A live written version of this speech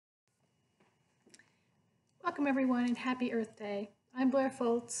Welcome everyone and happy Earth Day. I'm Blair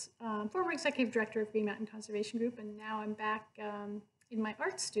Foltz, former Executive Director of Green Mountain Conservation Group, and now I'm back in my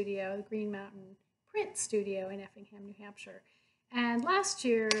art studio, the Green Mountain Print Studio in Effingham, New Hampshire. And last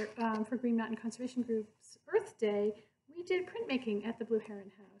year, for Green Mountain Conservation Group's Earth Day, we did printmaking at the Blue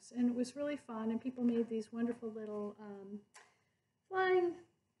Heron House, and it was really fun, and people made these wonderful little flying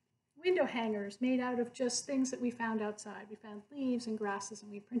window hangers made out of just things that we found outside. We found leaves and grasses,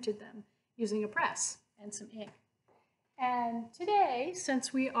 and we printed them using a press and some ink. And today,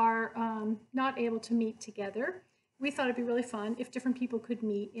 since we are not able to meet together, we thought it'd be really fun if different people could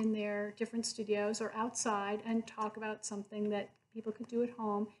meet in their different studios or outside and talk about something that people could do at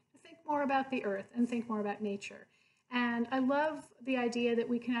home to think more about the earth and think more about nature. And I love the idea that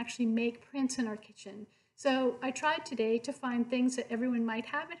we can actually make prints in our kitchen. So I tried today to find things that everyone might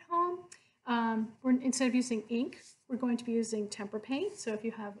have at home. Instead of using ink, we're going to be using tempera paint. So if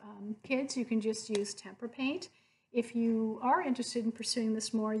you have kids, you can just use tempera paint. If you are interested in pursuing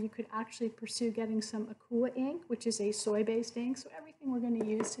this more, you could actually pursue getting some Akua ink, which is a soy-based ink. So everything we're going to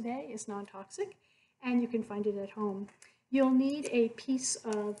use today is non-toxic, and you can find it at home. You'll need a piece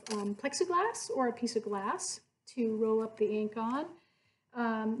of plexiglass or a piece of glass to roll up the ink on.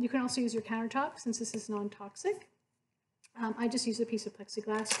 You can also use your countertop since this is non-toxic. I just use a piece of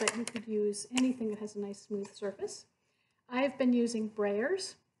plexiglass, but you could use anything that has a nice smooth surface. I have been using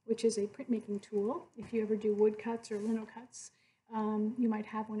Brayers, which is a printmaking tool. If you ever do wood cuts or lino cuts, you might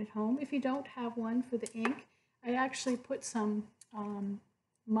have one at home. If you don't have one for the ink, I actually put some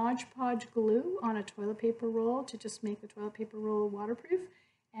Mod Podge glue on a toilet paper roll to just make the toilet paper roll waterproof.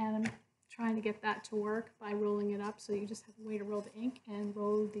 And I'm trying to get that to work by rolling it up so you just have a way to roll the ink and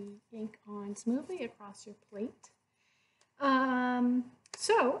roll the ink on smoothly across your plate.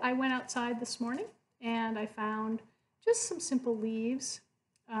 So I went outside this morning and I found just some simple leaves.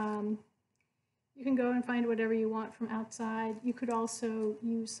 You can go and find whatever you want from outside. You could also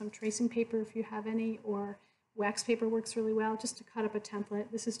use some tracing paper if you have any, or wax paper works really well just to cut up a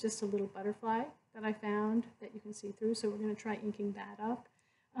template. This is just a little butterfly that I found that you can see through, so we're going to try inking that up.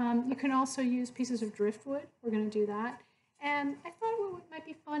 You can also use pieces of driftwood. We're going to do that. And I thought what might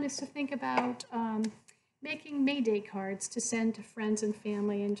be fun is to think about making May Day cards to send to friends and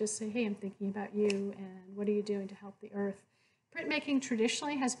family and just say, hey, I'm thinking about you and what are you doing to help the earth? Printmaking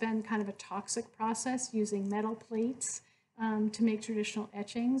traditionally has been kind of a toxic process using metal plates to make traditional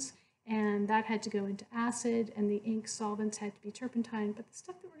etchings, and that had to go into acid and the ink solvents had to be turpentine, but the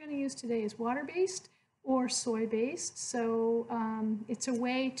stuff that we're going to use today is water-based or soy-based, so it's a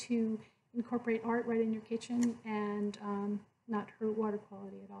way to incorporate art right in your kitchen and not hurt water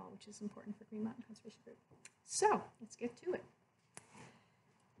quality at all, which is important for Green Mountain Conservation Group. So let's get to it.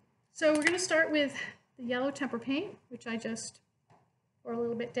 So we're going to start with the yellow tempera paint, which I just pour a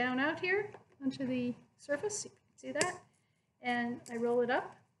little bit down out here onto the surface. You can see that. And I roll it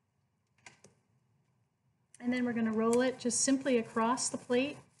up. And then we're going to roll it just simply across the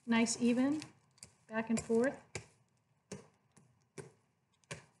plate, nice even, back and forth.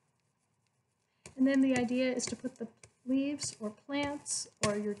 And then the idea is to put the leaves or plants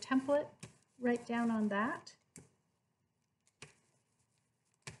or your template right down on that.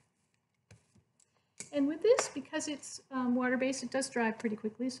 And with this, because it's water-based, it does dry pretty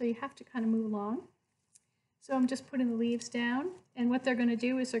quickly, so you have to kind of move along. So I'm just putting the leaves down, and what they're going to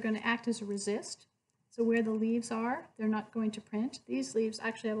do is they're going to act as a resist. So where the leaves are, they're not going to print. These leaves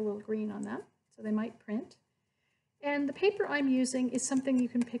actually have a little green on them, so they might print. And the paper I'm using is something you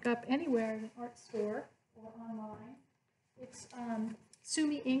can pick up anywhere in an art store or online. It's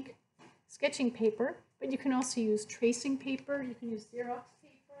Sumi ink sketching paper, but you can also use tracing paper. You can use Xerox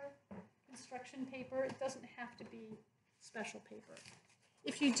paper, construction paper. It doesn't have to be special paper.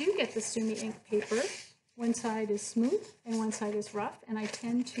 If you do get the Sumi ink paper, one side is smooth and one side is rough, and I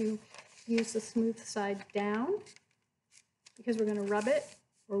tend to use the smooth side down because we're going to rub it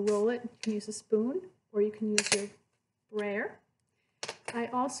or roll it. You can use a spoon or you can use your brayer. I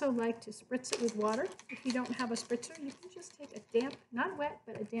also like to spritz it with water. If you don't have a spritzer, you can just take a damp, not wet,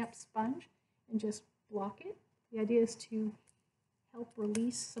 but a damp sponge and just block it. The idea is to help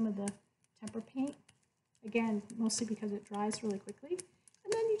release some of the tempera paint. Again, mostly because it dries really quickly.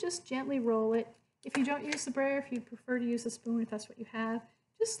 And then you just gently roll it. If you don't use the brayer, if you prefer to use a spoon, if that's what you have,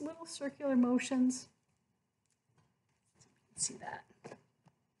 just little circular motions. So you can see that.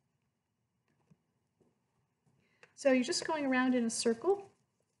 So you're just going around in a circle.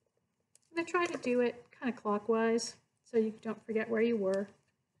 And I try to do it kind of clockwise so you don't forget where you were.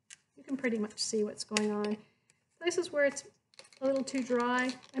 You can pretty much see what's going on. Places where it's a little too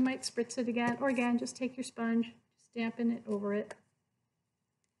dry, I might spritz it again, or again, just take your sponge, just dampen it over it.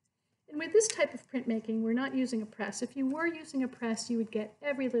 And with this type of printmaking, we're not using a press. If you were using a press, you would get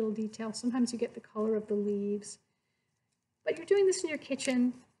every little detail. Sometimes you get the color of the leaves. But you're doing this in your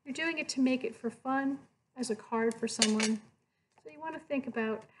kitchen. You're doing it to make it for fun, as a card for someone. So you want to think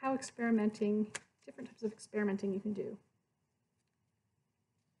about how experimenting, different types of experimenting you can do.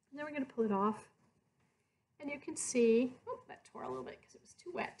 And then we're going to pull it off. And you can see, oh, that tore a little bit because it was too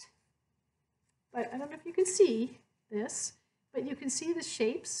wet. But I don't know if you can see this, but you can see the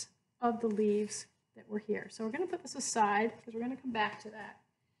shapes of the leaves that were here. So we're going to put this aside because we're going to come back to that.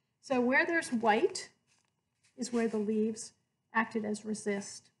 So where there's white is where the leaves acted as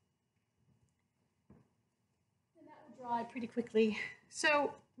resist. And that will dry pretty quickly.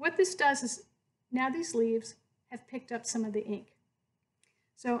 So what this does is now these leaves have picked up some of the ink.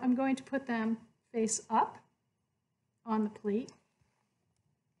 So I'm going to put them face up on the plate.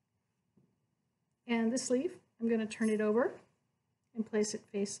 And this leaf, I'm going to turn it over and place it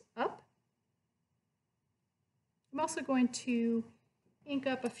face up. I'm also going to ink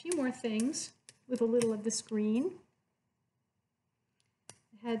up a few more things with a little of this green.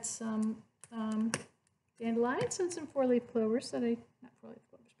 I had some dandelions and some four-leaf clovers that not four-leaf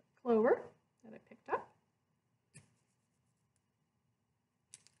clovers, but clover that I picked up.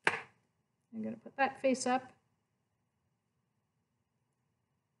 I'm going to put that face up.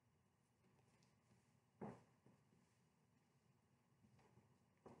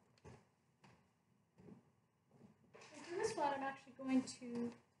 And for this one, I'm actually going to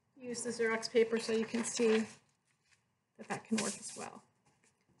use the Xerox paper so you can see that that can work as well.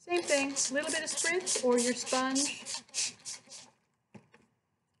 Same thing, a little bit of spritz or your sponge.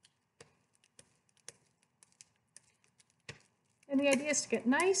 And the idea is to get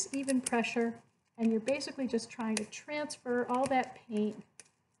nice, even pressure, and you're basically just trying to transfer all that paint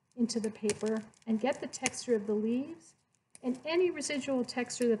into the paper and get the texture of the leaves and any residual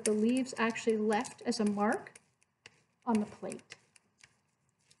texture that the leaves actually left as a mark on the plate.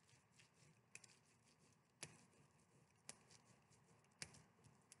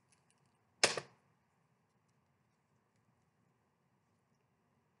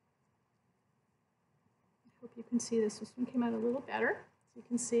 I hope you can see this. This one came out a little better, as you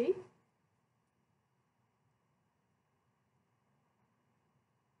can see.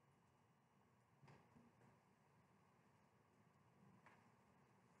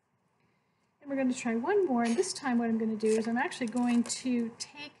 And we're going to try one more, and this time what I'm going to do is I'm actually going to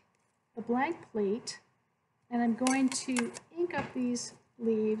take the blank plate and I'm going to ink up these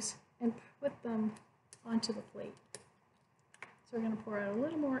leaves and put them onto the plate. So we're going to pour out a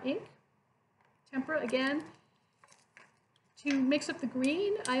little more ink. Tempera again. To mix up the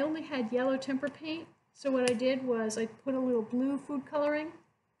green, I only had yellow tempera paint, so what I did was I put a little blue food coloring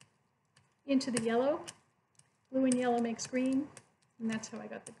into the yellow. Blue and yellow makes green, and that's how I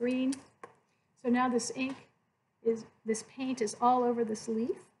got the green. So now this paint is all over this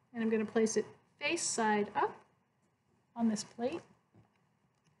leaf, and I'm going to place it face side up on this plate.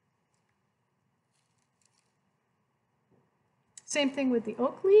 Same thing with the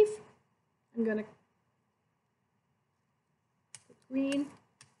oak leaf. I'm going to put green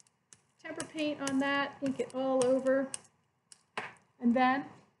tempera paint on that, ink it all over, and then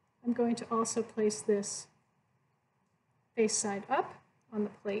I'm going to also place this face side up on the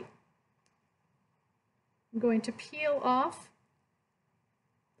plate. I'm going to peel off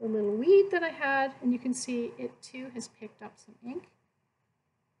the little weed that I had, and you can see it too has picked up some ink.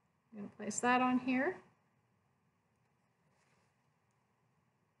 I'm going to place that on here.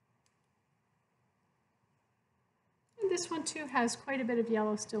 And this one too has quite a bit of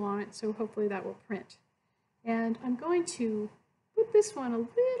yellow still on it, so hopefully that will print. And I'm going to put this one a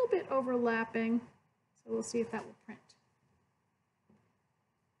little bit overlapping, so we'll see if that will print.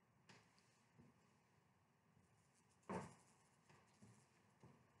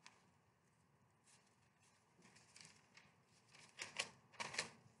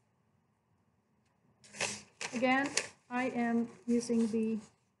 Again, I am using the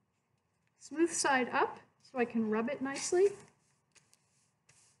smooth side up so I can rub it nicely.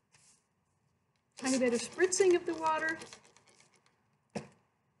 Tiny bit of spritzing of the water.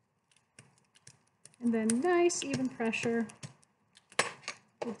 And then nice even pressure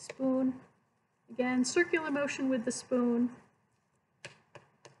with the spoon. Again, circular motion with the spoon.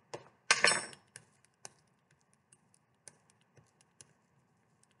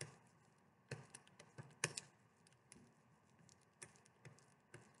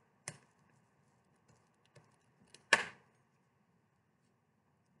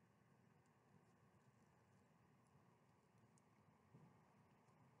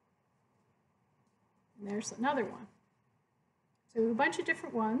 And there's another one. So we have a bunch of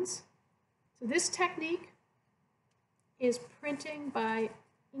different ones. So this technique is printing by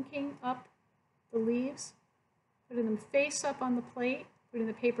inking up the leaves, putting them face up on the plate, putting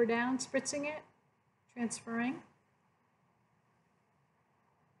the paper down, spritzing it, transferring.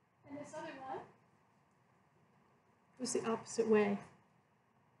 And this other one was the opposite way.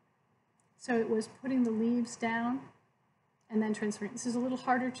 So it was putting the leaves down and then transferring. This is a little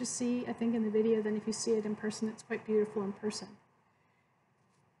harder to see, I think, in the video than if you see it in person. It's quite beautiful in person.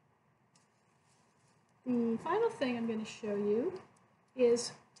 The final thing I'm going to show you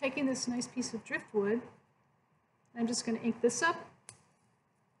is taking this nice piece of driftwood. I'm just going to ink this up.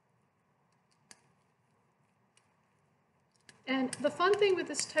 And the fun thing with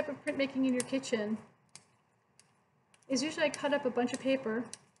this type of printmaking in your kitchen is usually I cut up a bunch of paper,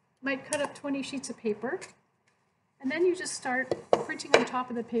 might cut up 20 sheets of paper, and then you just start printing on top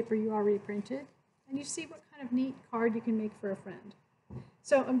of the paper you already printed, and you see what kind of neat card you can make for a friend.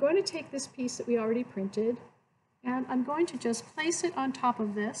 So I'm going to take this piece that we already printed, and I'm going to just place it on top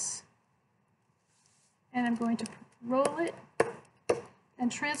of this, and I'm going to roll it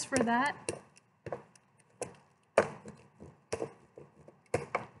and transfer that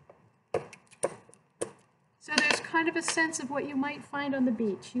so there's kind of a sense of what you might find on the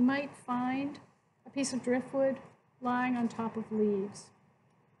beach. You might find a piece of driftwood lying on top of leaves.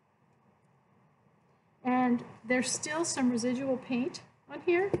 And there's still some residual paint on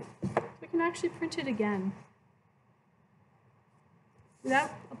here. We can actually print it again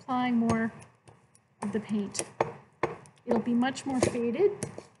without applying more of the paint. It'll be much more faded.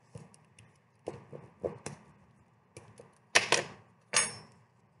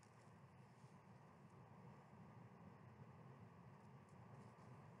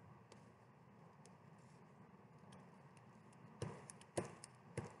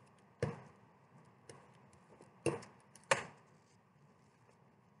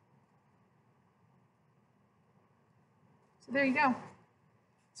 So there you go.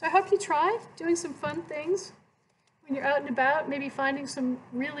 So I hope you try doing some fun things when you're out and about, maybe finding some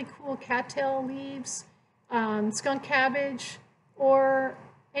really cool cattail leaves, skunk cabbage, or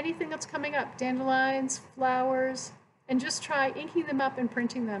anything that's coming up, dandelions, flowers, and just try inking them up and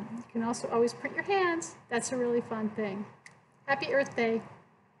printing them. You can also always print your hands. That's a really fun thing. Happy Earth Day.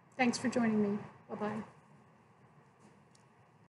 Thanks for joining me. Bye-bye.